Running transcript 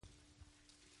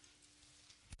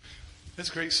That's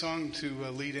a great song to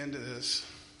lead into this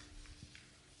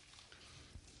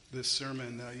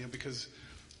sermon, because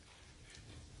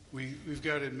we've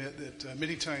got to admit that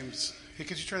many times. Hey,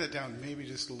 could you turn that down maybe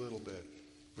just a little bit?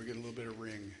 We're getting a little bit of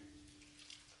ring.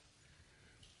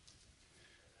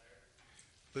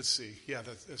 Let's see. Yeah,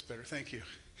 that's better. Thank you.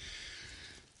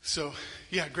 So,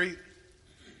 yeah, great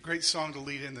song to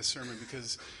lead in the sermon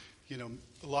because,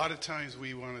 a lot of times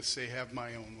we want to say, "Have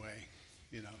my own way."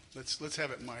 Let's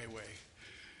have it my way.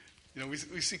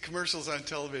 We see commercials on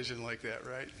television like that,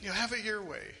 right? Have it your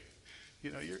way.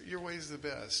 Your way is the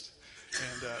best.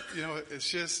 And, it's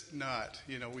just not.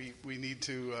 We need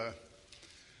to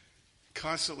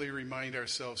constantly remind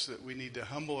ourselves that we need to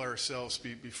humble ourselves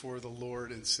before the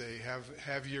Lord and say,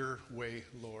 have your way,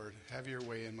 Lord. Have your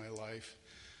way in my life.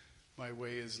 My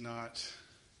way is not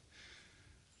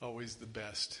always the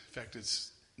best. In fact,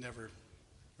 it's never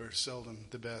or seldom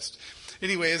the best.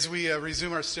 Anyway, as we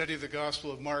resume our study of the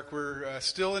Gospel of Mark, we're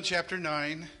still in chapter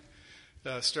 9,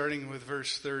 starting with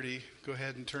verse 30. Go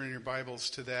ahead and turn in your Bibles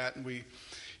to that. And we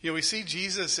see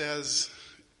Jesus as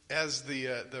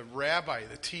the rabbi,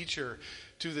 the teacher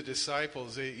to the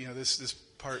disciples. This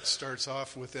part starts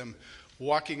off with them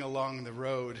walking along the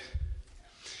road.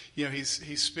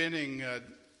 He's spending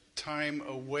time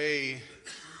away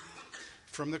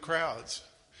from the crowds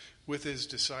with his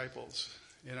disciples.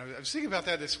 And I was thinking about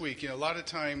that this week. A lot of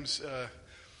times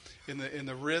in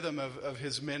the rhythm of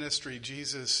his ministry,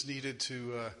 Jesus needed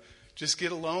to just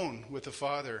get alone with the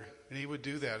Father, and he would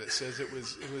do that. It says it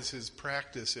was his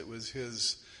practice. It was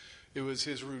his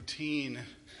routine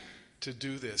to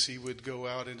do this. He would go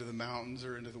out into the mountains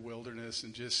or into the wilderness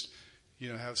and just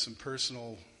have some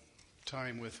personal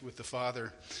time with the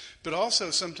Father. But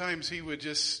also sometimes he would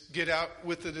just get out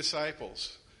with the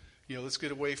disciples. Let's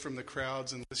get away from the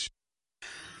crowds and let's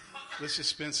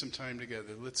just spend some time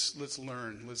together. Let's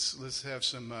learn. Let's have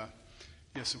some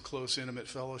close, intimate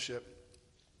fellowship.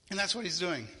 And that's what he's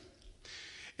doing.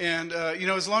 And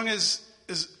as long as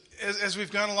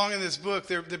we've gone along in this book,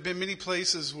 there have been many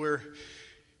places where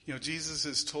Jesus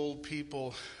has told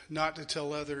people not to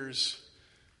tell others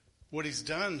what he's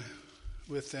done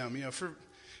with them.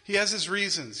 He has his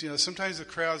reasons. Sometimes the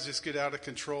crowds just get out of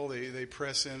control. They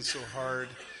press in so hard.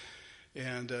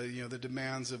 And, the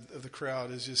demands of the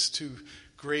crowd is just too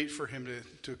great for him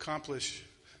to accomplish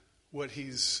what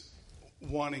he's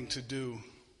wanting to do.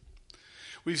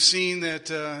 We've seen that,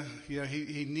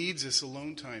 he needs this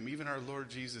alone time. Even our Lord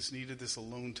Jesus needed this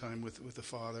alone time with the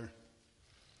Father.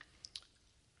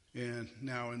 And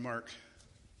now in Mark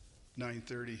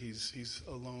 9:30, he's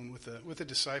alone with the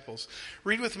disciples.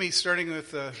 Read with me, starting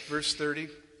with verse 30.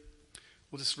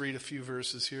 We'll just read a few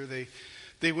verses here. They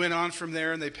went on from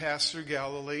there and they passed through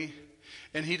Galilee,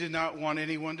 and he did not want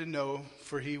anyone to know,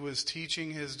 for he was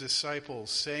teaching his disciples,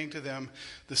 saying to them,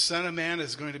 "The Son of Man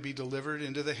is going to be delivered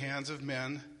into the hands of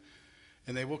men,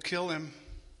 and they will kill him.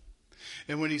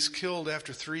 And when he's killed,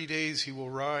 after 3 days he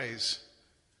will rise."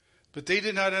 But they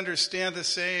did not understand the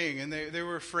saying, and they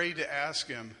were afraid to ask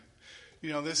him.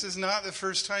 This is not the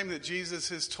first time that Jesus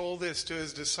has told this to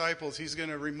his disciples. He's going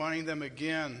to remind them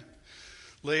again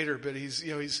later, but he's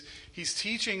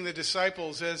teaching the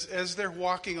disciples as they're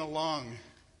walking along.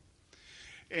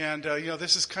 And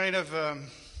this is kind of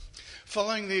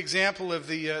following the example of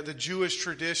the Jewish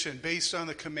tradition based on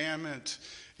the commandment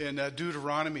in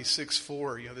Deuteronomy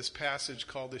 6:4. This passage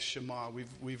called the Shema.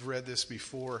 We've read this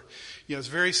before. It's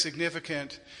very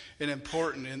significant and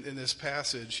important in this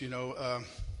passage. It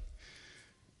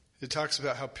talks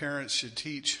about how parents should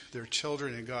teach their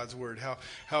children in God's word. How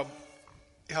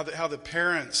the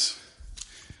parents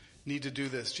need to do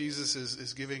this. Jesus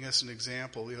is giving us an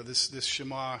example. This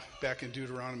Shema back in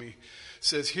Deuteronomy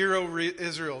says, "Hear, O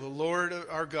Israel, the Lord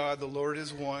our God, the Lord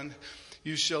is one.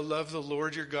 You shall love the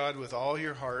Lord your God with all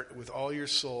your heart, with all your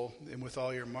soul, and with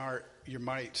all your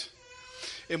might.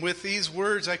 And with these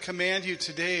words I command you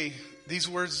today, these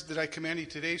words that I command you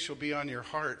today shall be on your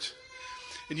heart.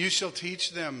 And you shall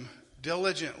teach them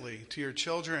diligently to your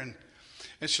children,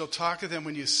 and shall talk of them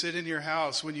when you sit in your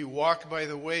house, when you walk by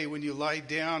the way, when you lie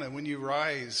down, and when you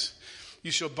rise.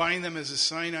 You shall bind them as a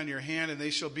sign on your hand, and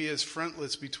they shall be as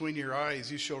frontlets between your eyes.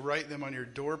 You shall write them on your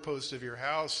doorpost of your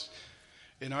house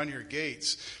and on your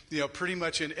gates." Pretty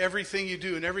much in everything you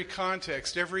do, in every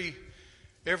context, every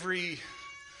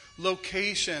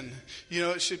location,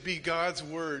 it should be God's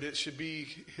word. It should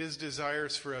be his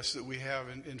desires for us that we have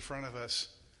in front of us.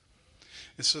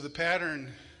 And so the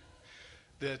pattern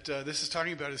that this is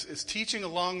talking about is teaching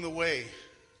along the way.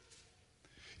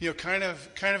 kind of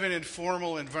an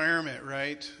informal environment,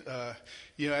 right?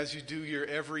 As you do your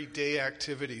everyday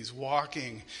activities,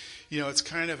 walking, it's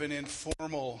kind of an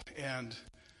informal and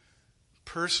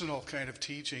personal kind of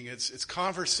teaching. It's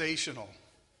conversational.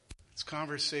 It's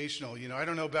conversational. I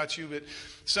don't know about you, but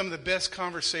some of the best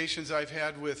conversations I've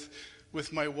had with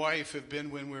my wife have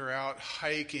been when we're out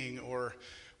hiking or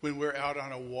when we're out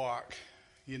on a walk.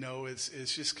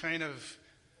 It's just kind of,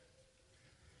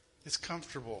 it's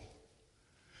comfortable.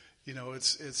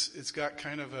 It's got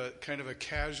kind of a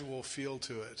casual feel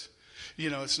to it.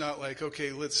 It's not like,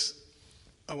 okay,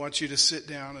 I want you to sit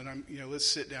down and let's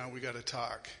sit down. We got to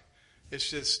talk. It's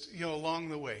just, along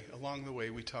the way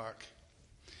we talk.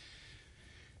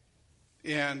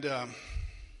 And,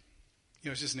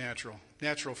 it's just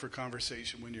natural for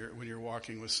conversation when you're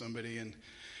walking with somebody. And,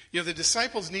 the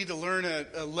disciples need to learn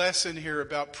a lesson here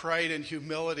about pride and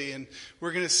humility. And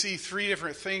we're going to see 3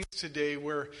 different things today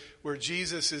where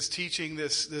Jesus is teaching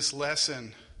this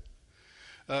lesson.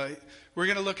 We're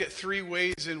going to look at 3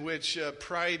 ways in which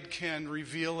pride can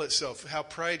reveal itself, how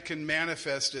pride can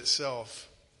manifest itself.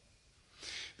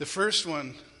 The first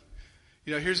one,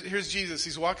 here's Jesus.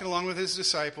 He's walking along with his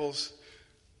disciples.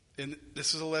 And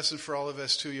this is a lesson for all of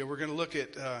us too. We're going to look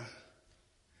at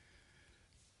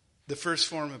the first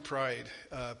form of pride.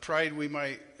 Pride we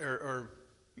might, or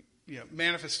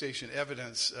manifestation,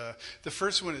 evidence. The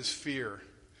first one is fear.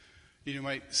 You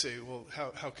might say, well,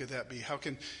 how could that be? How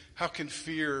can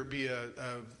fear be a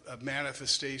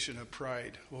manifestation of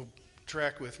pride? Well,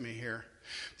 track with me here.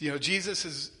 Jesus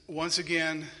is once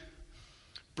again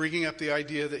bringing up the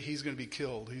idea that he's going to be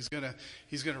killed. He's going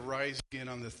to rise again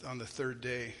on the third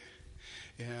day.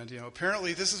 And,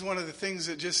 apparently this is one of the things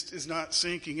that just is not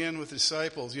sinking in with the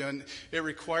disciples. And it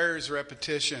requires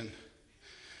repetition.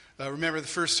 Remember the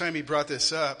first time he brought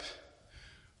this up,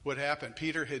 what happened?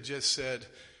 Peter had just said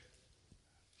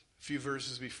a few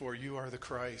verses before, "You are the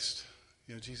Christ."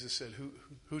 Jesus said,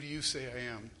 who do you say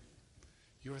I am?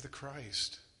 You are the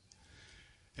Christ.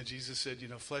 And Jesus said,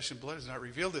 flesh and blood has not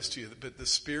revealed this to you, but the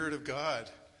Spirit of God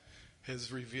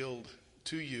has revealed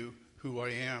to you who I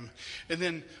am. And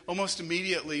then almost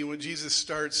immediately when Jesus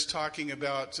starts talking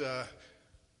about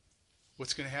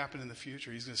what's going to happen in the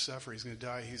future, he's going to suffer, he's going to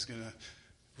die, he's going to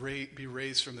be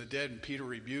raised from the dead, and Peter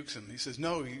rebukes him. He says,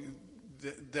 no,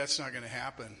 that's not going to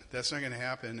happen. That's not going to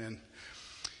happen. And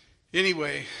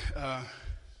anyway, on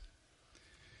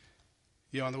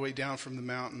the way down from the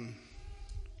mountain,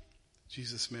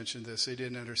 Jesus mentioned this. They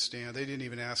didn't understand. They didn't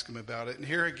even ask him about it. And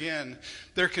here again,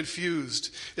 they're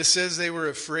confused. It says they were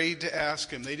afraid to ask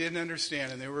him. They didn't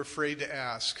understand, and they were afraid to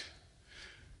ask.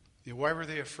 Why were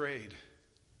they afraid?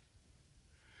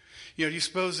 Do you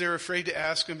suppose they were afraid to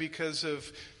ask him because of,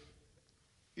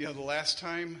 the last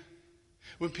time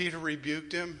when Peter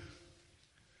rebuked him?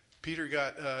 Peter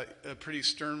got a pretty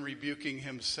stern rebuking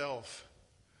himself.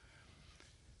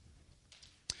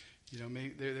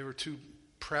 They were too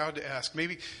proud to ask.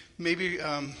 Maybe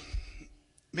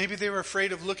they were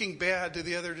afraid of looking bad to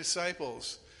the other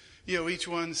disciples. Each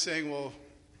one saying, "Well,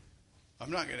 I'm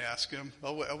not going to ask him.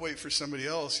 I'll wait for somebody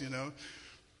else."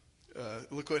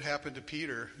 Look what happened to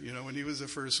Peter. When he was the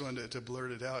first one to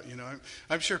blurt it out.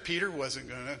 I'm sure Peter wasn't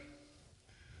going to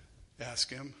ask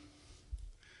him.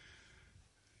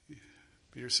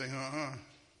 Peter's saying,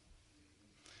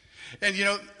 And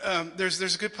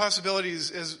there's a good possibility,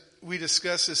 as we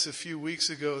discussed this a few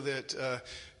weeks ago, that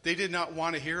they did not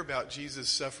want to hear about Jesus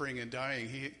suffering and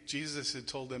dying. Jesus had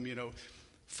told them,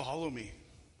 follow me.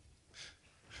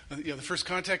 The first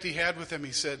contact he had with them,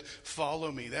 he said,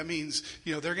 follow me. That means,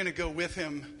 they're going to go with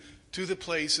him to the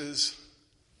places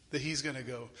that he's going to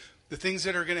go. The things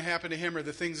that are going to happen to him are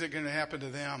the things that are going to happen to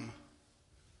them.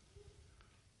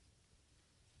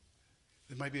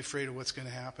 They might be afraid of what's going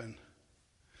to happen.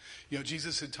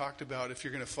 Jesus had talked about, if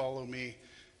you're going to follow me,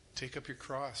 take up your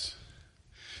cross.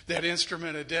 That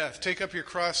instrument of death. Take up your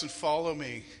cross and follow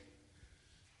me.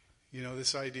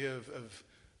 This idea of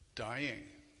dying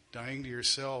to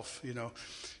yourself.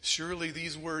 Surely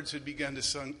these words had begun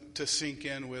to sink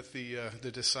in with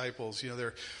the disciples.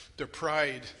 Their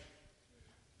pride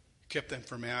kept them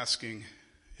from asking.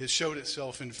 It showed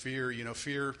itself in fear.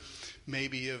 Fear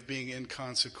maybe of being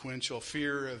inconsequential,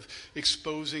 fear of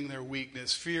exposing their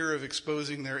weakness, fear of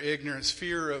exposing their ignorance,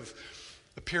 fear of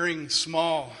appearing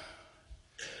small,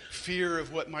 fear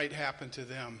of what might happen to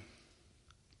them.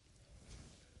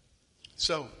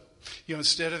 So,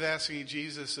 instead of asking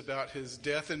Jesus about his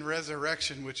death and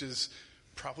resurrection, which is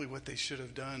probably what they should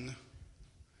have done,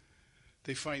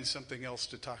 they find something else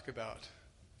to talk about.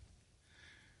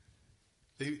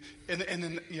 Then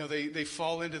they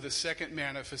fall into the second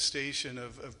manifestation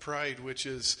of pride, which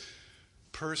is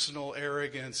personal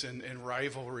arrogance and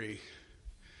rivalry.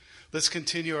 Let's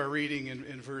continue our reading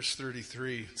in verse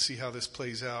 33, see how this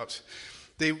plays out.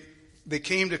 They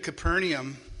came to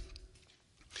Capernaum,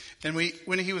 and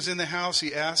when he was in the house,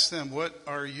 he asked them, what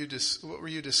were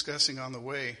you discussing on the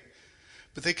way?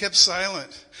 But they kept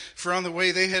silent, for on the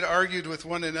way they had argued with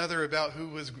one another about who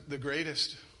was the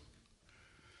greatest.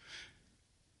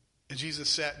 And Jesus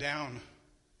sat down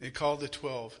and called the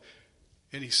 12,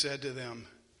 and he said to them,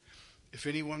 if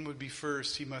anyone would be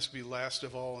first, he must be last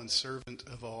of all and servant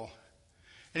of all.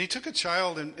 And he took a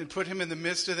child and put him in the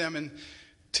midst of them, and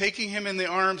taking him in the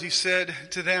arms, he said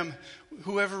to them,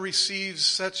 whoever receives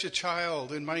such a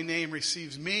child in my name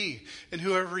receives me, and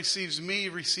whoever receives me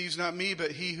receives not me,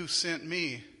 but he who sent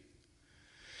me.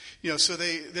 So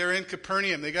they're in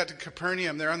Capernaum. They got to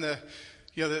Capernaum. They're on the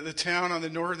town on the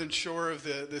northern shore of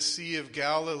the Sea of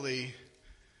Galilee,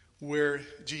 where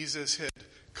Jesus had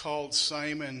called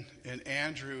Simon and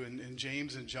Andrew and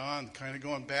James and John, kind of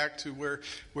going back to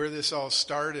where this all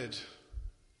started.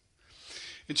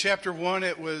 In chapter 1,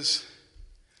 it was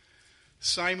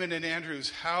Simon and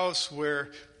Andrew's house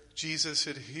where Jesus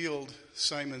had healed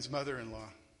Simon's mother-in-law,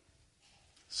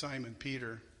 Simon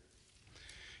Peter.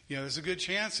 There's a good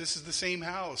chance this is the same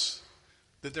house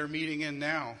that they're meeting in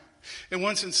now. And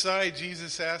once inside,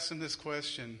 Jesus asked them this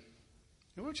question.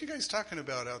 What are you guys talking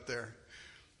about out there?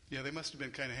 They must have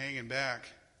been kind of hanging back.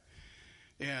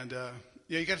 And,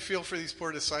 you got to feel for these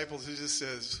poor disciples. It just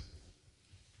says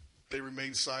they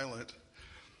remained silent.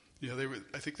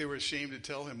 I think they were ashamed to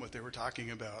tell him what they were talking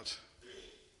about.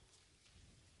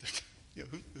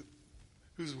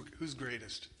 Who's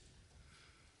greatest?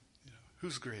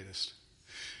 Who's greatest?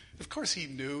 Of course he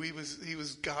knew. He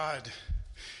was God.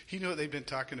 He knew what they'd been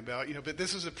talking about, but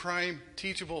this is a prime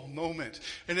teachable moment.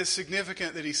 And it's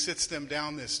significant that he sits them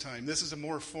down this time. This is a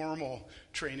more formal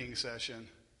training session.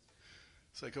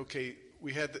 It's like, okay,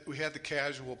 we had the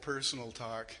casual personal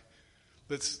talk.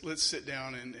 Let's sit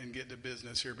down and get to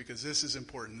business here, because this is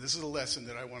important. This is a lesson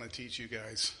that I want to teach you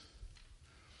guys.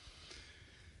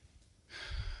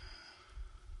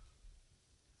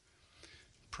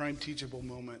 Prime teachable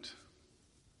moment.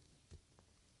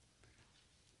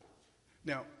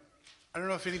 Now, I don't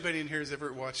know if anybody in here has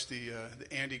ever watched the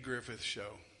Andy Griffith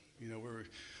show.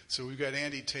 So we've got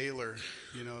Andy Taylor,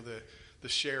 the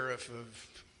sheriff of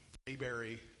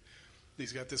Mayberry.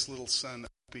 He's got this little son,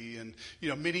 Opie, and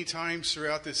many times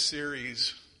throughout this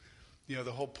series, the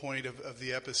whole point of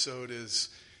the episode is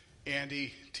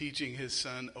Andy teaching his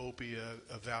son Opie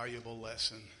a valuable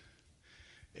lesson.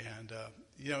 And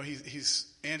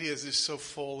Andy is just so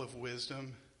full of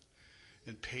wisdom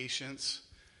and patience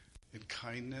and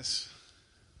kindness.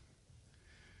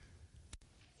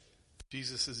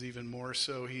 Jesus is even more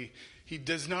so. He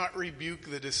does not rebuke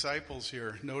the disciples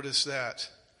here. Notice that.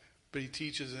 But he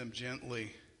teaches them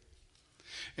gently.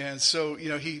 And so,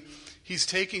 he's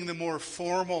taking the more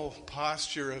formal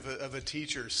posture of a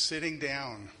teacher, sitting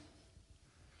down.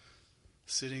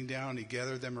 He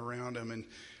gathered them around him, and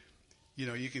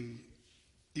you can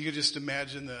just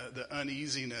imagine the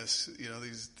uneasiness.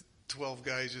 These 12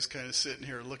 guys just kind of sitting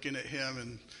here looking at him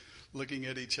and looking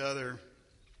at each other.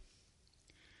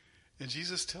 And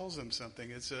Jesus tells them something.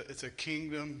 It's a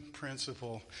kingdom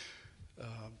principle,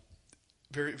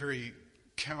 very, very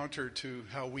counter to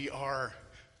how we are,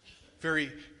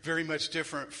 very, very much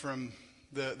different from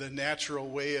the natural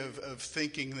way of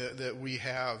thinking that we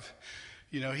have.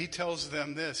 He tells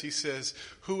them this. He says,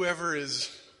 whoever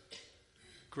is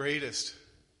greatest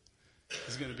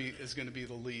is going to be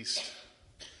the least.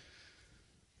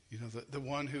 The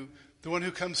one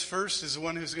who comes first is the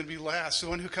one who's going to be last. The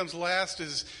one who comes last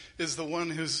is the one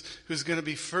who's going to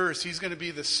be first. He's going to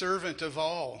be the servant of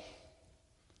all.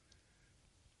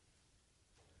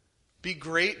 Be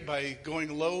great by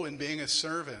going low and being a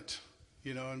servant.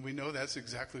 And we know that's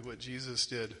exactly what Jesus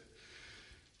did.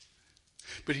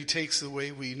 But he takes the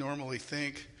way we normally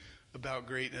think about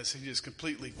greatness, he just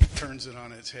completely turns it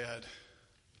on its head.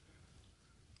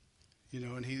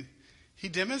 And he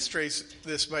demonstrates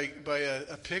this by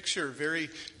a picture, very,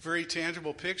 very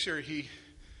tangible picture.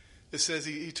 It says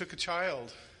he took a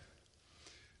child.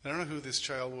 I don't know who this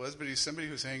child was, but he's somebody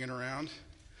who's hanging around.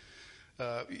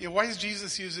 Why does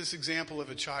Jesus use this example of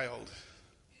a child?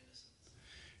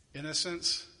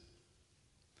 Innocence.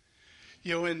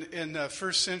 In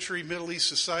first century Middle East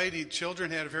society, children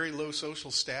had a very low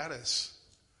social status.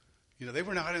 They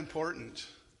were not important.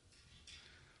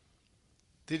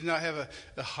 They did not have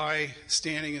a high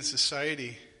standing in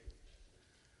society.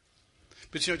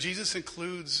 But Jesus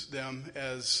includes them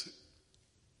as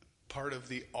part of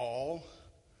the all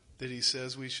that he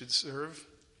says we should serve.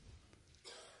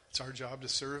 It's our job to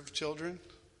serve children.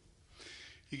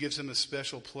 He gives them a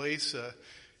special place.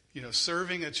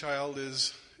 Serving a child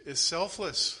is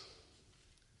selfless.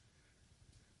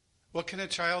 What can a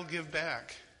child give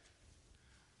back?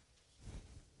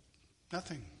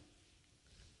 Nothing.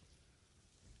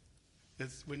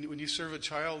 When you serve a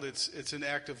child, it's an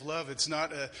act of love. It's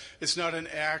not an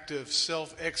act of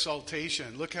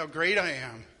self-exaltation. Look how great I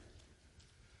am.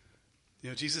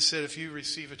 Jesus said, if you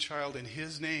receive a child in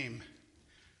His name,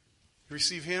 you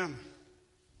receive Him.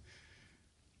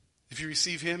 If you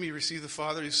receive Him, you receive the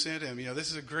Father who sent Him.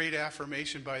 This is a great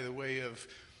affirmation, by the way, of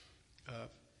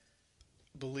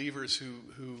believers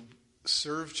who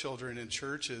serve children in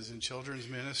churches and children's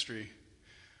ministry.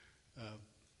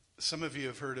 Some of you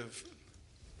have heard of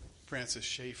Francis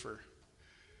Schaeffer.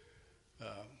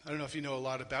 I don't know if you know a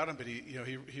lot about him, but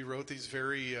he wrote these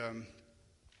very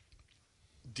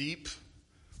deep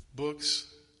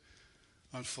books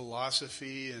on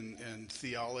philosophy and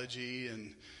theology,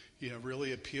 and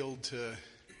really appealed to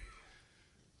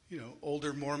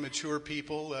older, more mature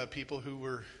people, people who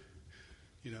were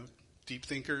deep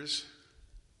thinkers.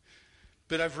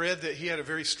 But I've read that he had a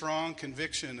very strong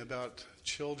conviction about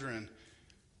children.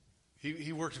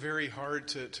 He worked very hard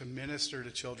to minister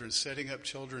to children, setting up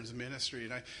children's ministry.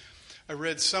 And I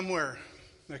read somewhere,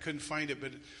 I couldn't find it,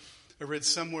 but I read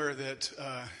somewhere that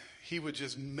he would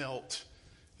just melt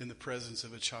in the presence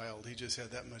of a child. He just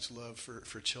had that much love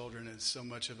for children, and so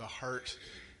much of a heart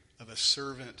of a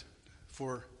servant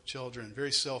for children.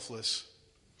 Very selfless.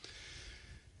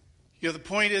 The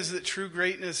point is that true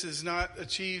greatness is not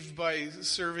achieved by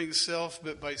serving self,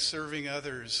 but by serving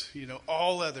others.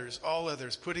 All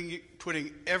others,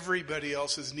 putting everybody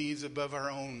else's needs above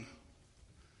our own.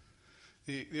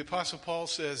 The Apostle Paul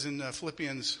says in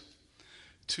Philippians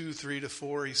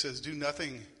 2:3-4, he says, do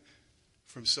nothing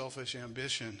from selfish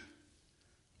ambition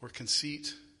or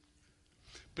conceit,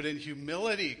 but in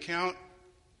humility count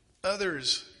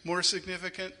others more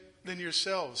significant than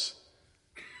yourselves.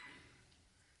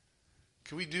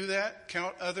 Can we do that?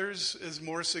 Count others as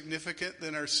more significant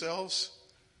than ourselves?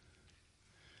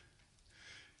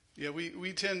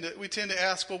 We tend to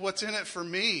ask, well, what's in it for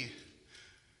me?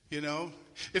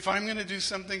 If I'm going to do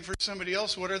something for somebody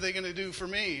else, what are they going to do for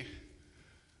me?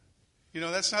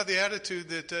 That's not the attitude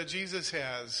that Jesus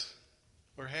has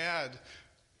or had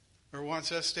or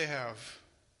wants us to have.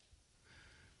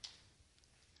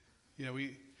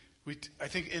 I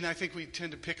think we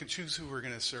tend to pick and choose who we're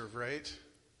going to serve, right?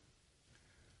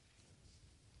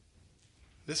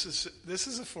 This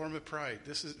is a form of pride.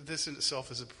 This in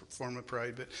itself is a form of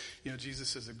pride, but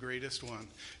Jesus is the greatest one,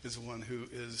 is the one who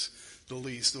is the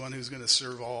least, the one who's going to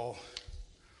serve all.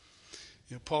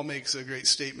 Paul makes a great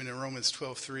statement in Romans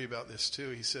 12:3 about this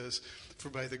too. He says, for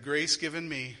by the grace given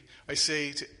me, I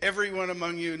say to everyone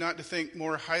among you not to think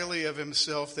more highly of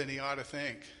himself than he ought to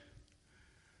think,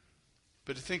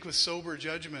 but to think with sober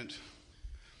judgment,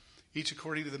 each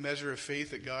according to the measure of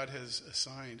faith that God has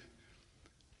assigned.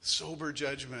 Sober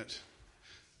judgment.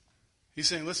 He's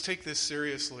saying, let's take this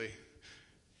seriously.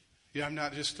 I'm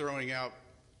not just throwing out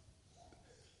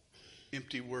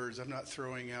empty words. I'm not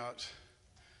throwing out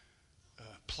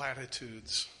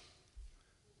platitudes.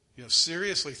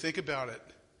 Seriously, think about it.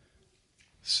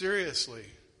 Seriously.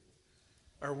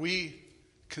 Are we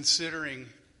considering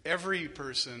every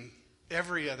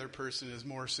other person is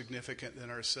more significant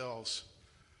than ourselves?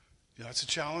 That's a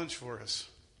challenge for us.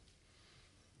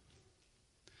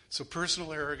 So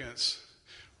personal arrogance,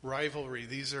 rivalry,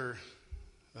 these are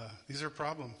a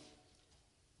problem.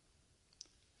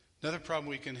 Another problem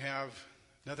we can have,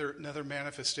 another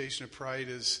manifestation of pride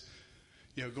is,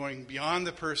 going beyond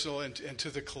the personal and to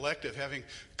the collective, having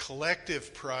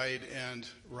collective pride and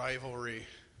rivalry.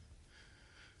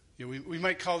 We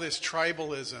might call this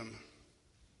tribalism.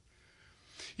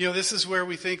 This is where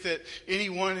we think that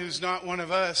anyone who's not one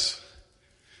of us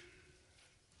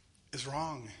is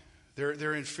wrong.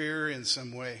 They're inferior in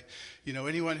some way.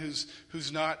 Anyone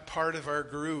who's not part of our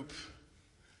group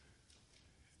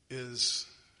is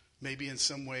maybe in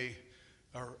some way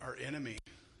our enemy.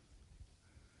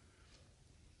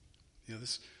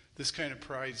 This kind of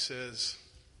pride says,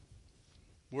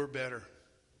 we're better.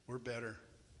 We're better.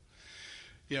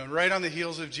 And right on the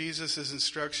heels of Jesus'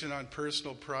 instruction on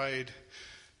personal pride,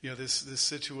 this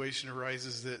situation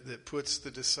arises that puts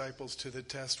the disciples to the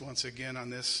test once again on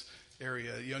this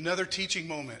area. Another teaching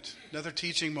moment.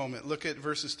 Look at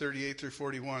verses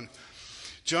 38-41.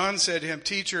 John said to him,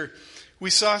 "Teacher, we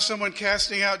saw someone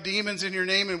casting out demons in your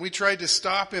name, and we tried to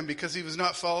stop him because he was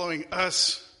not following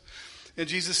us." And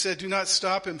Jesus said, "Do not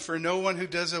stop him, for no one who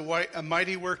does a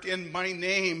mighty work in my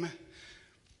name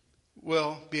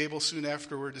will be able soon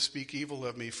afterward to speak evil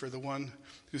of me, for the one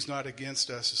who's not against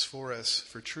us is for us.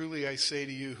 For truly I say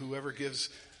to you, whoever gives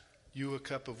you a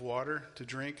cup of water to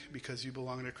drink because you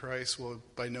belong to Christ will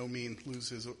by no means lose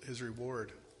his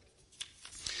reward.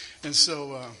 And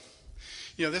so,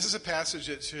 this is a passage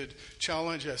that should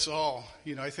challenge us all.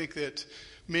 I think that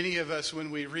many of us, when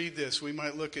we read this, we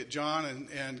might look at John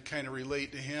and kind of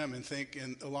relate to him and think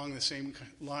along the same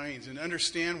lines and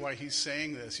understand why he's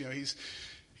saying this.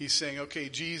 He's saying, okay,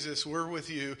 Jesus, we're with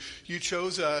you. You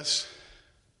chose us.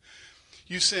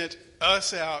 You sent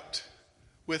us out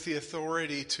with the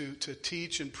authority to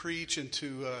teach and preach and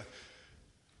to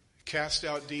cast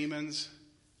out demons.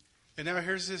 And now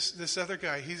here's this other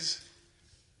guy. He's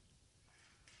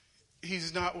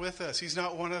not with us. He's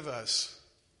not one of us.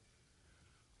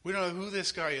 We don't know who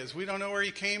this guy is. We don't know where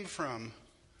he came from.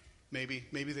 Maybe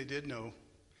they did know.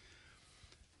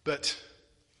 But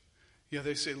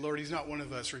they say, Lord, he's not one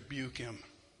of us. Rebuke him.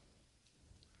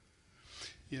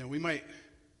 We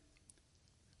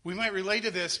might relate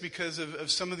to this because of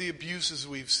some of the abuses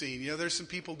we've seen. There's some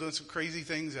people doing some crazy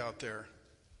things out there.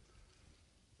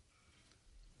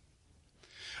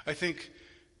 I think,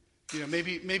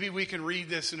 maybe we can read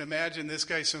this and imagine this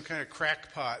guy's some kind of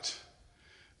crackpot.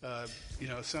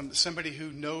 Somebody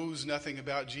who knows nothing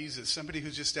about Jesus, somebody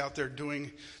who's just out there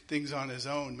doing things on his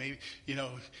own.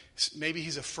 Maybe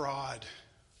he's a fraud.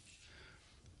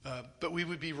 But we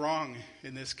would be wrong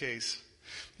in this case.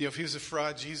 If he was a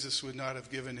fraud, Jesus would not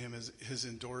have given him his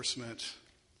endorsement.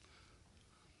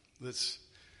 Let's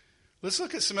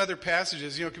look at some other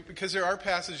passages, because there are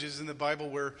passages in the Bible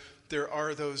where there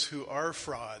are those who are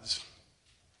frauds,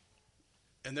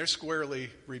 and they're squarely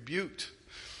rebuked.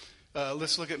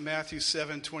 Let's look at Matthew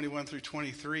 7:21 through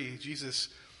 23. Jesus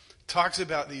talks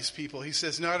about these people. He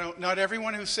says, not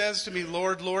everyone who says to me,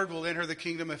 Lord, Lord, will enter the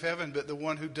kingdom of heaven, but the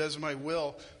one who does my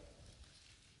will,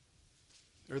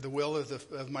 or the will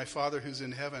of my Father who's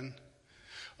in heaven.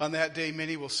 On that day,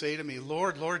 many will say to me,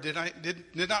 Lord, Lord, did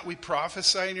not we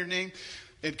prophesy in your name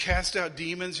and cast out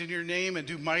demons in your name and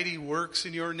do mighty works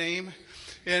in your name?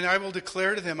 And I will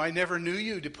declare to them, I never knew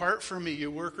you. Depart from me, you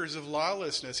workers of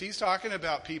lawlessness. He's talking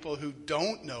about people who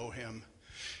don't know him.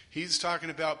 He's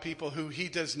talking about people who he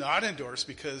does not endorse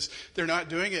because they're not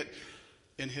doing it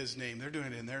in his name. They're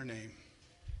doing it in their name.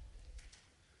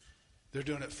 They're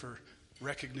doing it for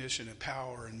recognition and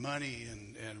power and money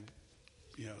and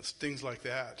things like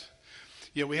that.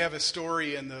 We have a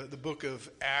story in the book of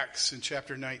Acts in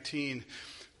chapter 19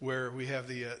 where we have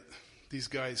these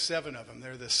guys, 7 of them.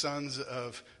 They're the sons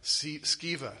of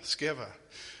Sceva,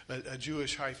 a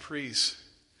Jewish high priest.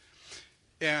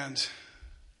 And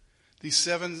these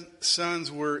 7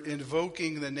 sons were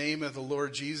invoking the name of the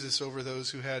Lord Jesus over those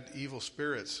who had evil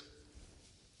spirits,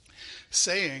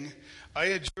 saying, I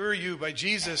adjure you by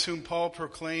Jesus whom Paul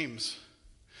proclaims.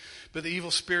 But the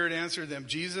evil spirit answered them,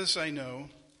 Jesus I know,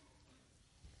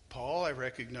 Paul I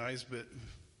recognize, but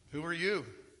who are you?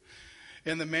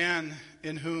 And the man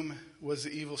in whom was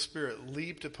the evil spirit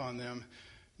leaped upon them,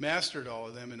 mastered all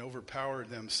of them, and overpowered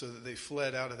them, so that they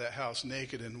fled out of that house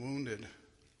naked and wounded.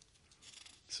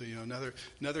 So,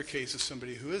 another case of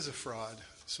somebody who is a fraud,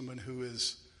 someone who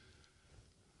is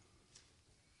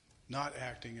not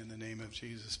acting in the name of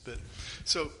Jesus. But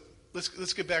so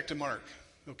let's get back to Mark.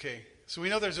 Okay, so we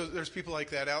know there's people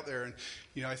like that out there,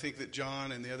 and I think that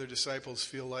John and the other disciples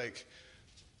feel like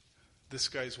this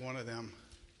guy's one of them.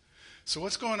 So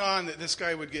what's going on that this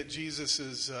guy would get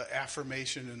Jesus'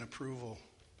 affirmation and approval?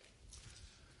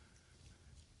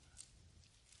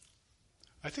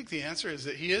 I think the answer is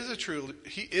that he is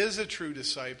a true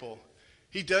disciple.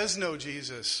 He does know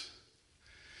Jesus.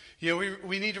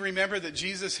 We need to remember that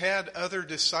Jesus had other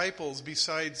disciples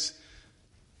besides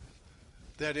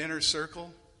that inner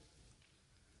circle.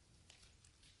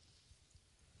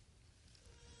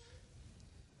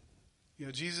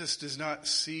 Jesus does not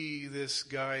see this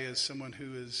guy as someone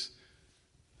who is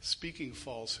speaking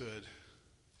falsehood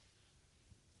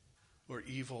or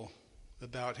evil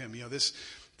about him.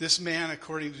 This man,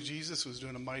 according to Jesus, was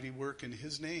doing a mighty work in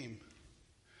his name.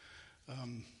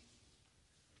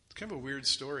 It's kind of a weird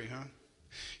story, huh?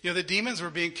 The demons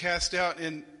were being cast out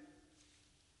in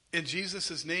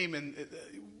Jesus' name, and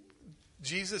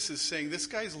Jesus is saying, this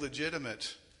guy's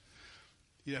legitimate.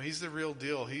 He's the real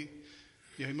deal. He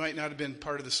might not have been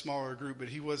part of the smaller group, but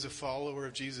he was a follower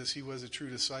of Jesus. He was a true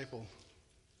disciple.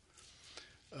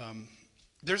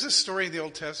 There's a story in the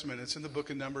Old Testament. It's in the book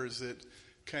of Numbers that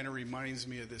kind of reminds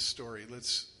me of this story.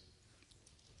 Let's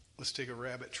take a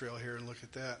rabbit trail here and look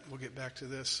at that. We'll get back to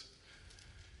this.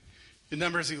 In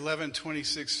Numbers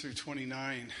 11:26 through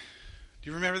 29. Do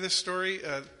you remember this story?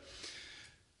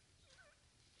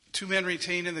 2 2 men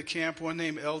retained in the camp, one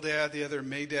named Eldad, the other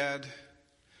Medad,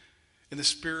 and the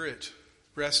Spirit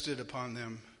rested upon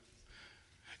them.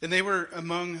 And they were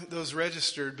among those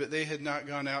registered, but they had not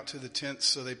gone out to the tents,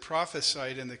 so they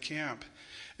prophesied in the camp.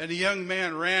 And a young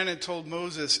man ran and told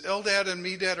Moses, Eldad and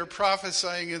Medad are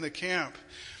prophesying in the camp.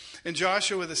 And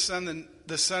Joshua, the son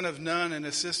of Nun, an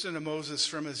assistant of Moses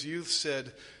from his youth,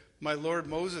 said, My Lord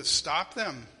Moses, stop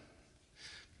them.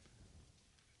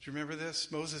 Do you remember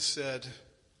this? Moses said,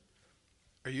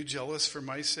 Are you jealous for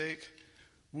my sake?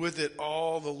 Would that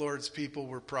all the Lord's people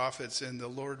were prophets, and the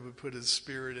Lord would put his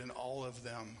Spirit in all of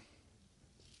them.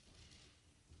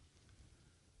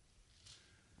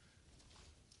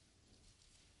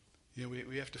 You know,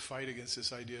 we have to fight against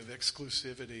this idea of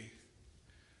exclusivity,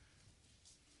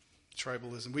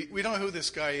 tribalism. We don't know who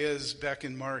this guy is back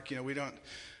in Mark. You know, we don't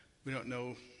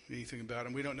know anything about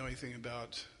him. We don't know anything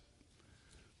about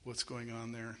what's going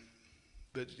on there.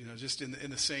 But, you know, just in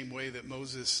the same way that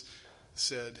Moses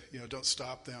said, you know, don't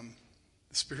stop them.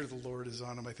 The Spirit of the Lord is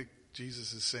on them. I think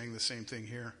Jesus is saying the same thing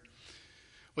here.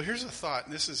 Well, here's a thought.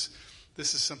 And this is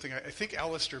something, I think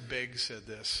Alistair Begg said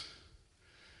this.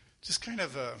 Just kind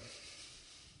of a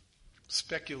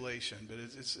speculation, but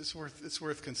it's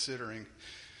worth considering.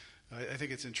 I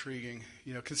think it's intriguing.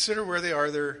 You know, consider where they are.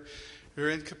 They're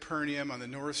in Capernaum on the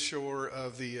north shore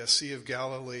of the Sea of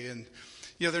Galilee. And,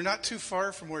 you know, they're not too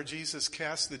far from where Jesus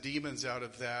cast the demons out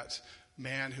of that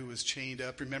man who was chained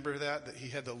up. Remember that he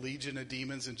had the legion of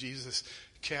demons, and Jesus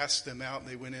cast them out, and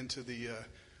they went into the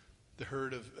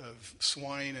herd of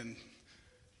swine, and,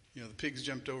 you know, the pigs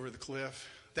jumped over the cliff.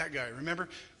 That guy, remember?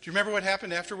 Do you remember what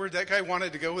happened afterward? That guy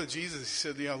wanted to go with Jesus. He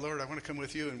said, you know, Lord, I want to come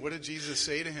with you. And what did Jesus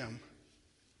say to him?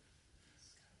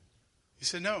 He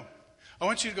said, no, I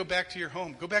want you to go back to your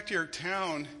home. Go back to your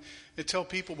town and tell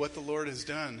people what the Lord has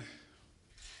done.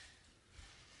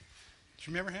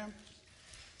 Do you remember him?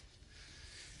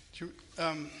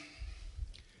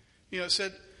 You know, it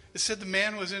said the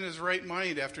man was in his right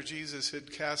mind after Jesus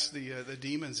had cast the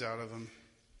demons out of him.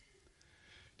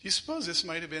 Do you suppose this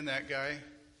might have been that guy?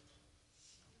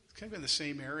 It's kind of in the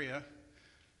same area.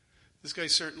 This guy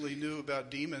certainly knew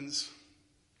about demons.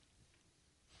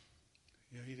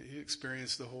 You know, he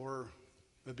experienced the horror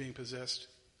of being possessed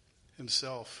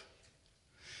himself.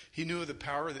 He knew of the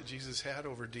power that Jesus had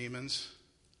over demons.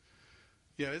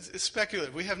 Yeah, it's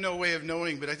speculative. We have no way of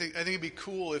knowing, but I think it'd be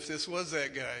cool if this was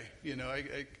that guy. You know,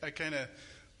 I kind of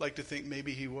like to think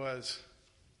maybe he was.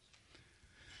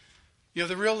 You know,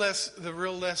 the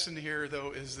real lesson here,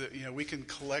 though, is that, you know, we can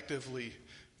collectively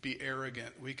be arrogant.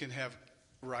 We can have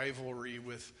rivalry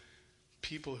with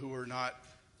people who are not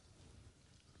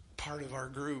part of our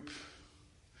group.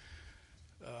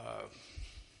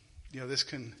 You know, this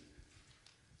can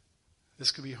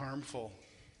be harmful.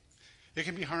 It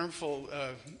can be harmful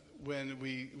when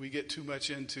we get too much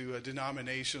into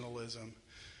denominationalism.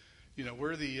 You know,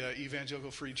 we're the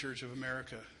Evangelical Free Church of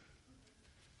America.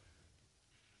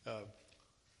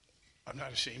 I'm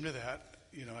not ashamed of that.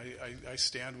 You know, I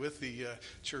stand with the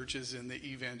churches in the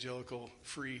Evangelical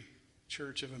Free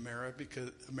Church of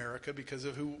America because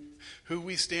of who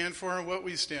we stand for and what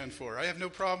we stand for. I have no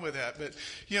problem with that. But,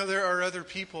 you know, there are other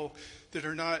people that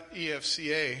are not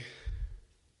EFCA.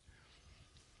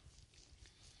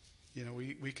 You know,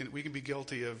 we can be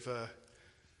guilty of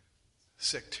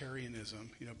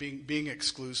sectarianism. You know, being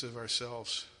exclusive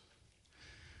ourselves.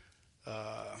 You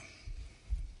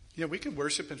know, we can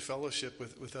worship and fellowship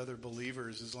with other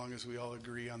believers as long as we all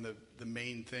agree on the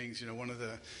main things. You know, one of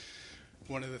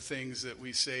the things that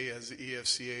we say as the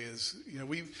EFCA is, you know,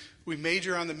 we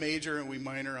major on the major and we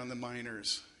minor on the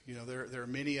minors. You know, there are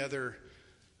many other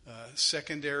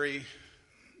secondary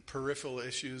peripheral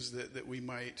issues that we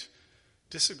might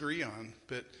disagree on,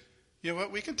 but you know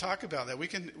what? We can talk about that. We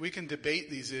can debate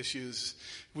these issues.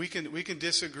 We can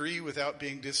disagree without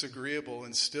being disagreeable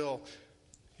and still,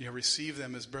 you know, receive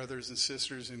them as brothers and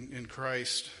sisters in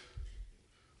Christ.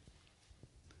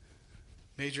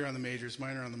 Major on the majors,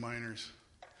 minor on the minors.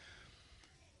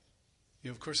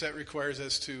 You know, of course, that requires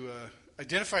us to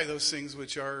identify those things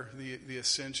which are the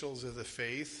essentials of the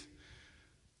faith.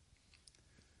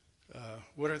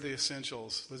 What are the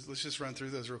essentials? Let's just run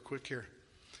through those real quick here.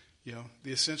 You know,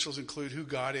 the essentials include who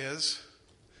God is.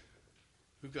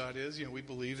 Who God is. You know, we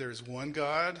believe there is one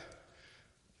God,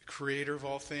 the creator of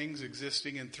all things,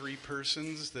 existing in three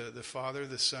persons, the Father,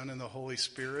 the Son, and the Holy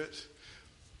Spirit.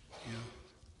 You know,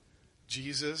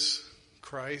 Jesus,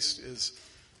 Christ, is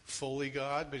fully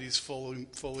God, but he's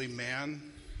fully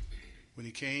man. When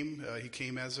he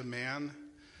came as a man.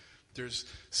 There's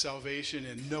salvation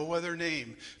in no other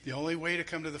name. The only way to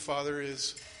come to the Father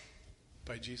is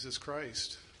by Jesus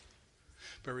Christ.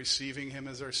 by receiving him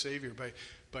as our Savior,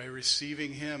 by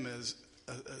receiving him as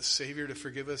a Savior to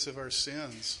forgive us of our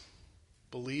sins,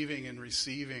 believing and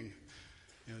receiving.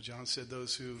 John said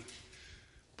those who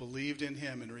believed in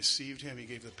him and received him, he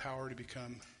gave the power to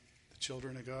become the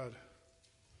children of God.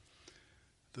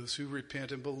 Those who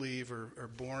repent and believe are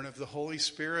born of the Holy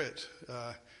Spirit.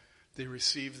 They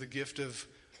receive the gift of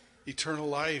eternal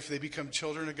life. They become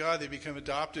children of God. They become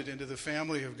adopted into the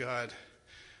family of God.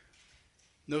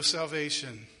 No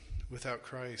salvation without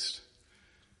Christ.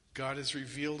 God has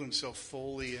revealed himself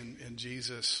fully in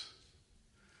Jesus.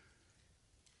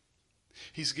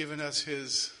 He's given us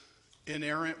his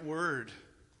inerrant word,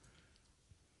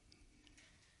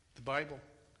 the Bible,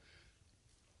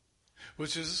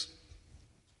 which is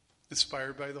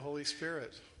inspired by the Holy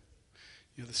Spirit.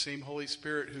 The same Holy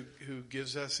Spirit who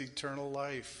gives us eternal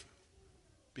life,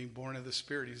 being born of the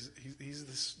Spirit.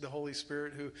 He's the Holy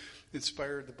Spirit who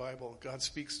inspired the Bible. God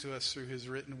speaks to us through his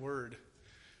written word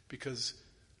because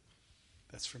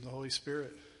that's from the Holy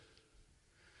Spirit.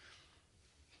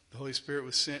 The Holy Spirit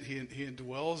was sent. He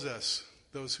indwells us,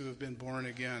 those who have been born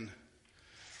again.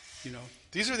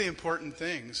 These are the important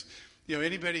things.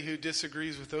 Anybody who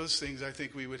disagrees with those things, I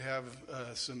think we would have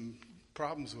some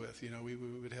problems with. We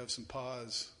would have some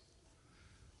pause.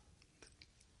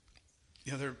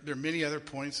 There are many other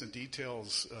points and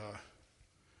details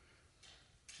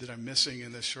that I'm missing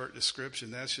in this short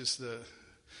description. That's just the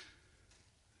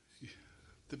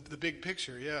big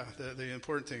picture. The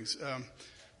important things.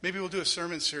 Maybe we'll do a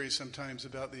sermon series sometime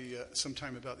about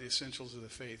the essentials of the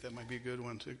faith. That might be a good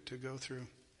one to go through.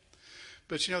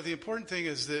 But the important thing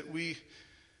is that we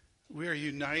are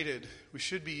united. We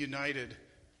should be united.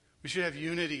 We should have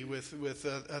unity with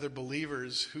other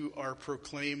believers who are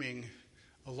proclaiming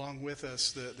along with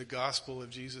us the gospel of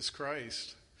Jesus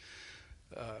Christ.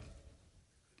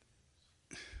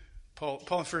 Paul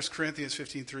in 1 Corinthians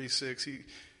 15:3-6,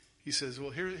 he says, well,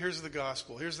 here's the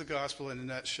gospel. Here's the gospel in a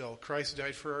nutshell. Christ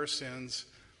died for our sins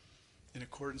in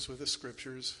accordance with the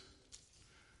Scriptures.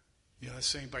 That's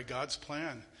saying by God's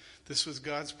plan. This was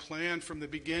God's plan from the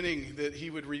beginning, that he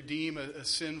would redeem a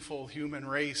sinful human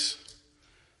race.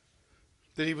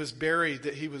 That he was buried,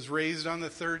 that he was raised on the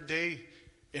third day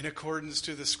in accordance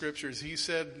to the Scriptures. He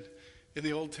said in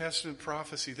the Old Testament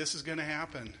prophecy, this is going to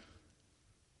happen.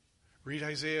 Read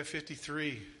Isaiah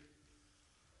 53, and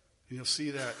you'll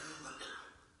see that.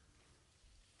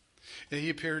 And he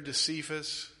appeared to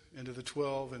Cephas and to the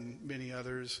 12 and many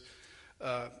others.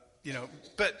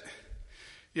 But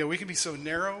we can be so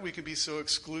narrow, we can be so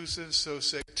exclusive, so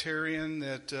sectarian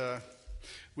that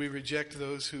we reject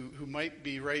those who might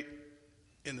be right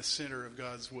in the center of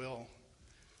God's will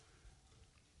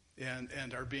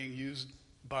and are being used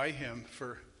by him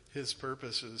for his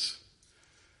purposes.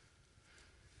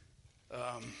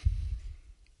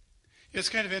 It's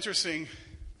kind of interesting.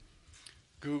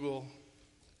 Google,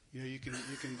 you can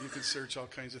search all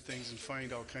kinds of things and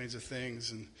find all kinds of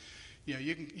things, and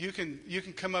you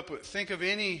can come up with, think of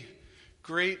any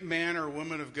great man or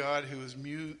woman of God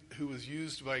who was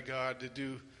used by God to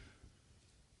do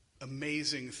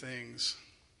amazing things.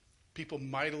 People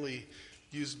mightily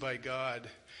used by God.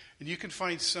 And you can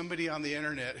find somebody on the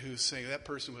internet who's saying that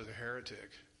person was a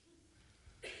heretic.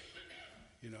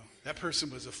 That person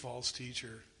was a false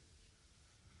teacher.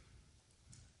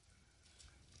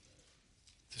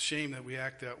 It's a shame that we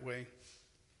act that way.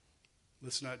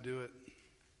 Let's not do it.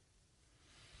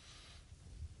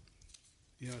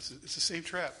 It's the same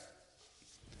trap.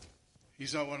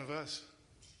 He's not one of us.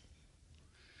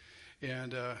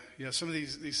 And some of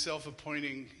these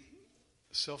self-appointed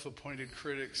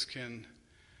critics can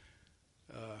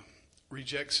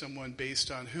reject someone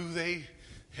based on who they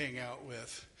hang out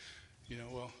with.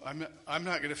 I'm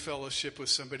not going to fellowship with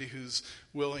somebody who's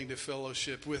willing to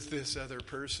fellowship with this other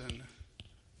person.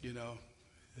 You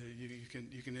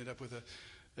can end up with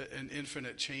an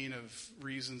infinite chain of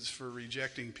reasons for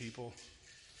rejecting people.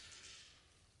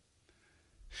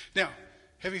 Now,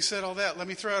 having said all that, let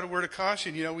me throw out a word of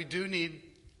caution. We do need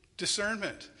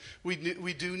discernment. We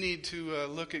do need to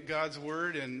look at God's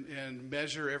word and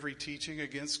measure every teaching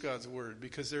against God's word,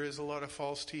 because there is a lot of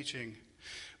false teaching.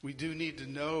 We do need to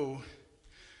know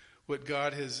what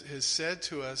God has said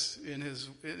to us in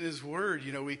His word.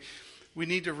 We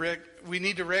need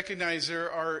to recognize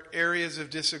there are areas of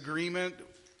disagreement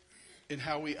in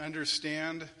how we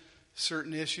understand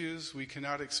certain issues. We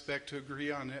cannot expect to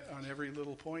agree on every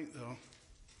little point, though.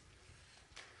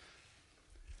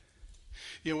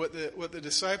 What the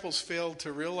disciples failed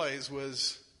to realize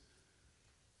was,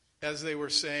 as they were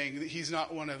saying, he's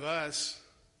not one of us,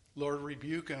 Lord,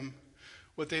 rebuke him.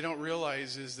 What they don't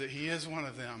realize is that he is one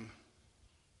of them.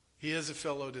 He is a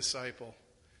fellow disciple.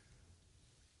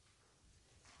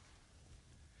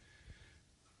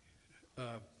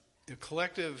 The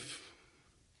collective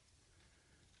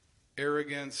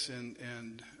arrogance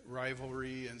and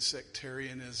rivalry and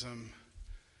sectarianism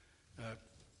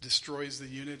destroys the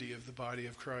unity of the body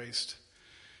of Christ.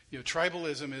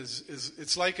 Tribalism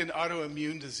it's like an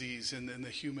autoimmune disease in the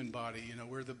human body.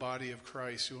 We're the body of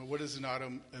Christ. What does an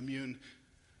autoimmune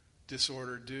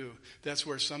disorder do? That's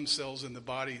where some cells in the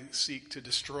body seek to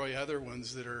destroy other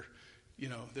ones that are,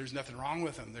 there's nothing wrong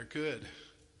with them. They're good.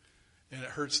 And it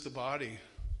hurts the body.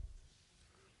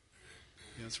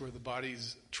 It's where the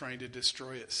body's trying to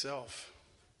destroy itself.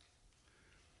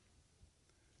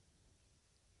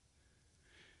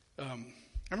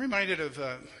 I'm reminded of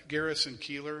Garrison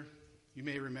Keillor. You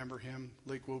may remember him,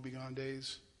 Lake Wobegon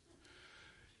days.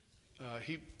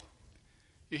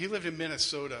 He lived in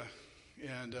Minnesota,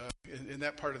 and in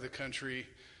that part of the country,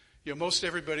 most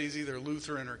everybody's either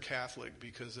Lutheran or Catholic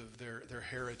because of their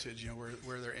heritage,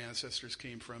 where their ancestors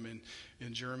came from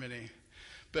in Germany.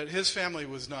 But his family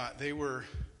was not. They were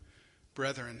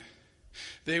brethren.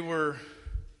 They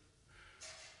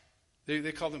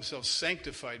called themselves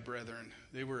sanctified brethren.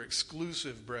 They were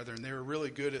exclusive brethren. They were really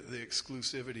good at the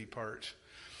exclusivity part.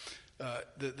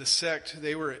 The sect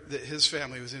that his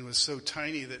family was in was so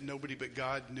tiny that nobody but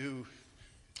God knew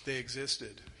they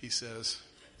existed, he says.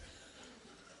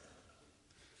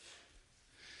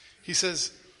 He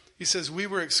says, we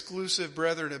were exclusive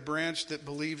brethren, a branch that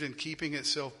believed in keeping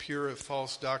itself pure of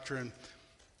false doctrine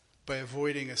by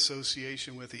avoiding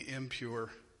association with the impure.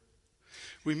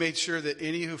 We made sure that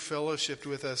any who fellowshiped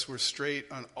with us were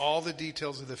straight on all the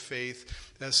details of the faith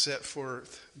as set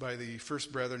forth by the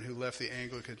first brethren who left the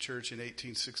Anglican Church in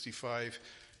 1865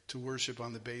 to worship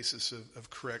on the basis of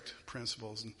correct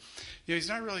principles. And he's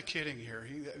not really kidding here.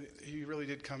 He really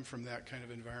did come from that kind of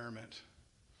environment.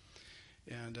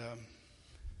 And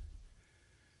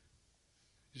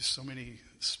just so many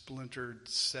splintered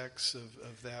sects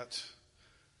of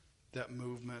that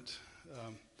movement.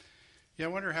 I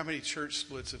wonder how many church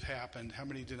splits have happened, how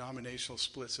many denominational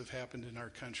splits have happened in our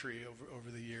country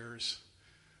over the years.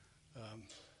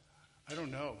 I don't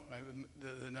know.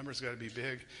 The number's got to be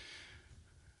big.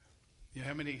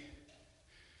 How many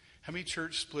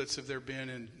church splits have there been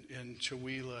in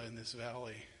Chewelah in this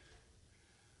valley?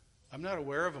 I'm not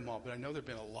aware of them all, but I know there have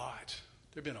been a lot.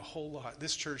 There have been a whole lot.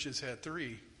 This church has had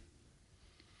 3.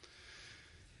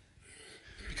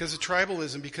 Because of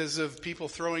tribalism, because of people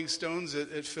throwing stones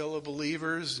at fellow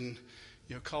believers and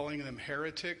calling them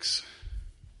heretics.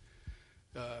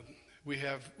 We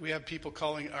have people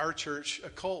calling our church a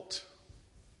cult.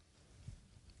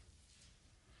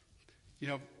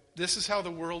 This is how the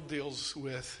world deals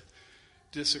with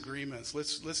disagreements.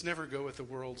 Let's never go with the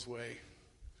world's way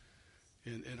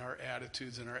in our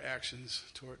attitudes and our actions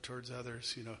towards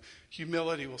others.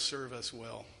 Humility will serve us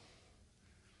well.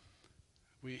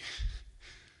 We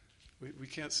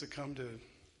can't succumb to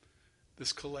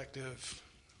this collective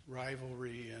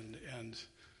rivalry and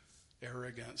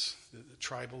arrogance, the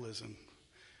tribalism.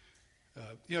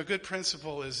 A good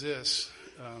principle is this.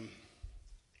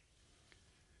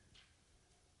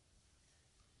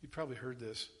 You probably heard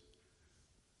this.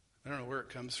 I don't know where it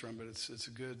comes from, but it's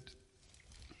a good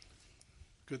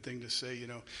thing to say.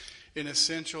 In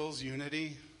essentials,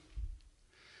 unity.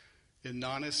 In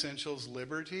non-essentials,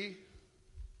 liberty.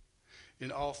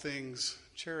 In all things,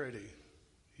 charity.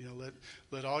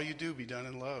 Let all you do be done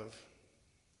in love.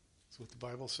 That's what the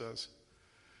Bible says.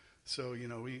 So,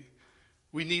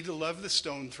 we need to love the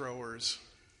stone throwers.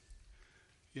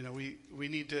 We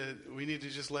need to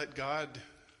just let God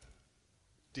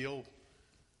deal.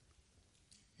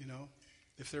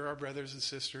 If there are brothers and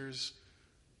sisters,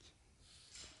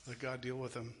 let God deal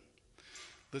with them.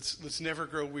 Let's never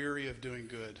grow weary of doing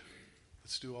good.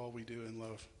 Let's do all we do in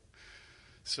love.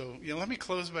 So, let me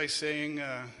close by saying,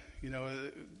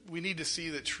 we need to see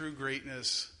that true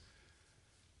greatness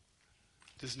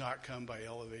does not come by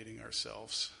elevating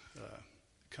ourselves. It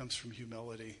comes from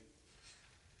humility.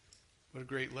 What a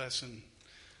great lesson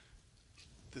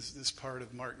this part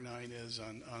of Mark 9 is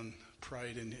on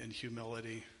pride and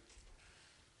humility.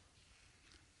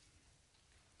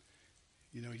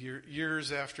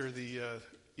 Years after the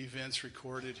events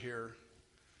recorded here,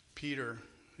 Peter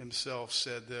himself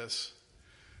said this.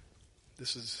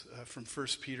 This is from 1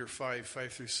 Peter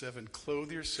 5:5-7.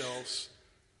 Clothe yourselves,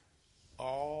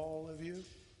 all of you,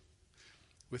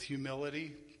 with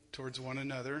humility towards one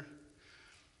another.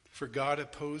 For God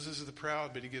opposes the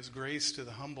proud, but he gives grace to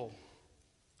the humble.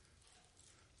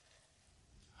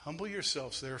 Humble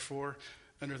yourselves, therefore,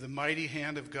 under the mighty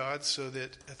hand of God, so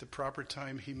that at the proper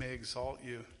time he may exalt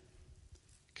you,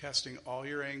 casting all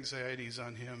your anxieties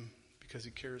on him because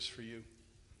he cares for you.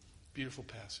 Beautiful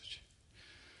passage.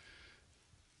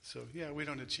 So, yeah, we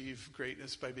don't achieve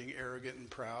greatness by being arrogant and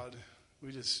proud.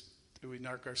 We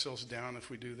knock ourselves down if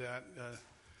we do that.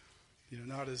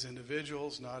 Not as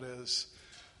individuals, not as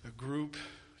a group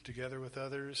together with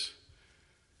others.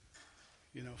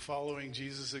 Following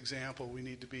Jesus' example, we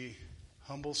need to be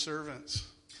humble servants.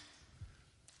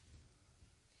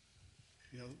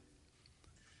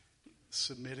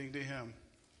 Submitting to him,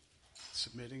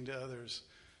 submitting to others,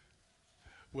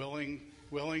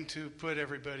 willing to put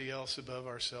everybody else above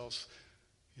ourselves.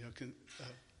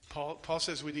 Paul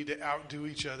says we need to outdo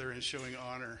each other in showing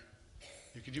honor.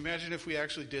 Could you imagine if we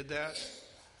actually did that?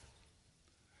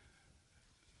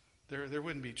 There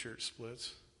wouldn't be church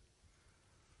splits.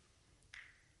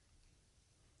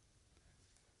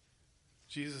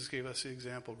 Jesus gave us the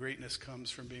example. Greatness comes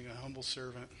from being a humble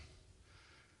servant.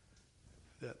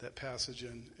 That passage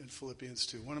in Philippians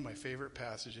 2, one of my favorite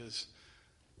passages,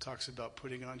 talks about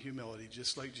putting on humility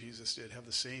just like Jesus did. Have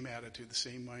the same attitude, the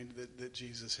same mind that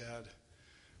Jesus had.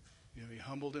 He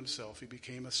humbled himself. He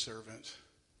became a servant.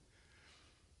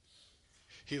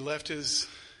 He left his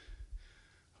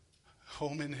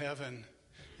home in heaven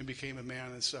and became a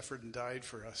man and suffered and died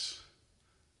for us.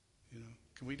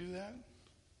 Can we do that?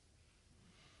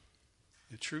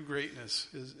 The true greatness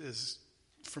is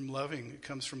from loving. It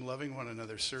comes from loving one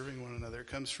another, serving one another. It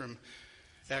comes from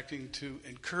acting to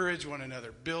encourage one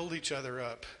another, build each other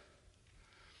up.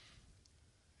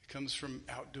 It comes from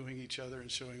outdoing each other and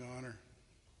showing honor.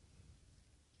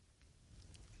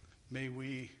 May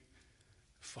we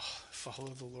follow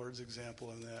the Lord's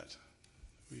example in that.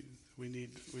 We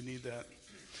need that.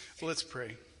 Well, let's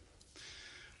pray.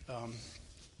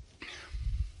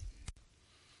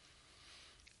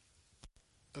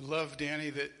 I love,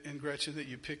 Danny, and Gretchen, that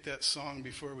you picked that song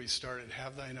before we started,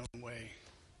 Have Thine Own Way.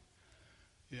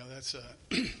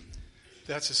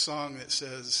 That's a song that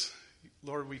says,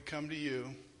 Lord, we come to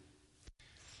you.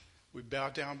 We bow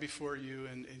down before you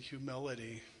in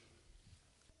humility.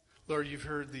 Lord, you've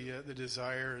heard the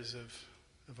desires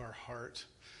of our heart.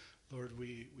 Lord,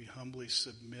 we humbly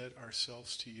submit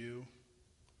ourselves to you.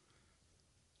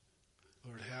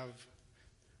 Lord,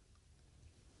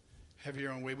 have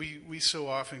your own way. We so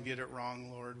often get it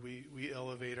wrong, Lord. We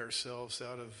elevate ourselves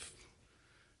out of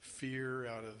fear,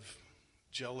 out of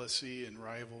jealousy and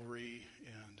rivalry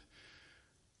and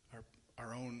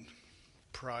our own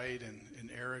pride and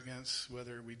arrogance,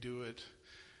 whether we do it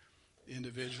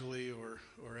individually or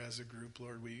as a group.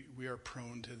 Lord, we are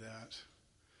prone to that.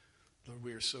 Lord,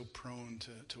 we are so prone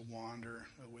to wander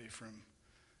away from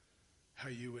how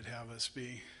you would have us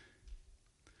be.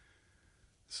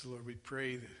 So, Lord, we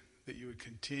pray that you would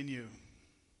continue,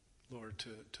 Lord,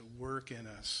 to work in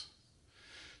us,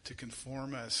 to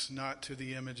conform us, not to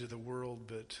the image of the world,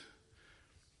 but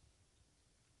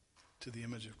to the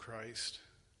image of Christ.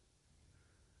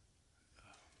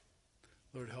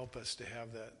 Lord, help us to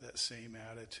have that same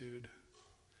attitude,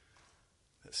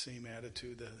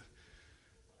 the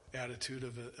attitude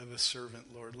of a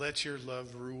servant, Lord. Let your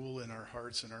love rule in our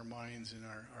hearts and our minds and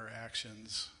our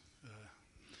actions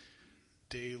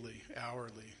daily,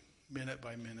 hourly, minute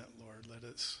by minute, Lord. Let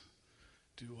us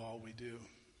do all we do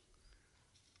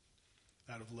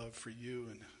out of love for you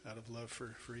and out of love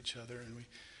for each other. And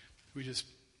we just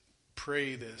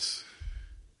pray this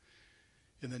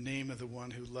in the name of the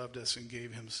one who loved us and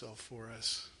gave himself for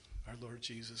us, our Lord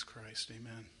Jesus Christ.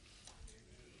 Amen.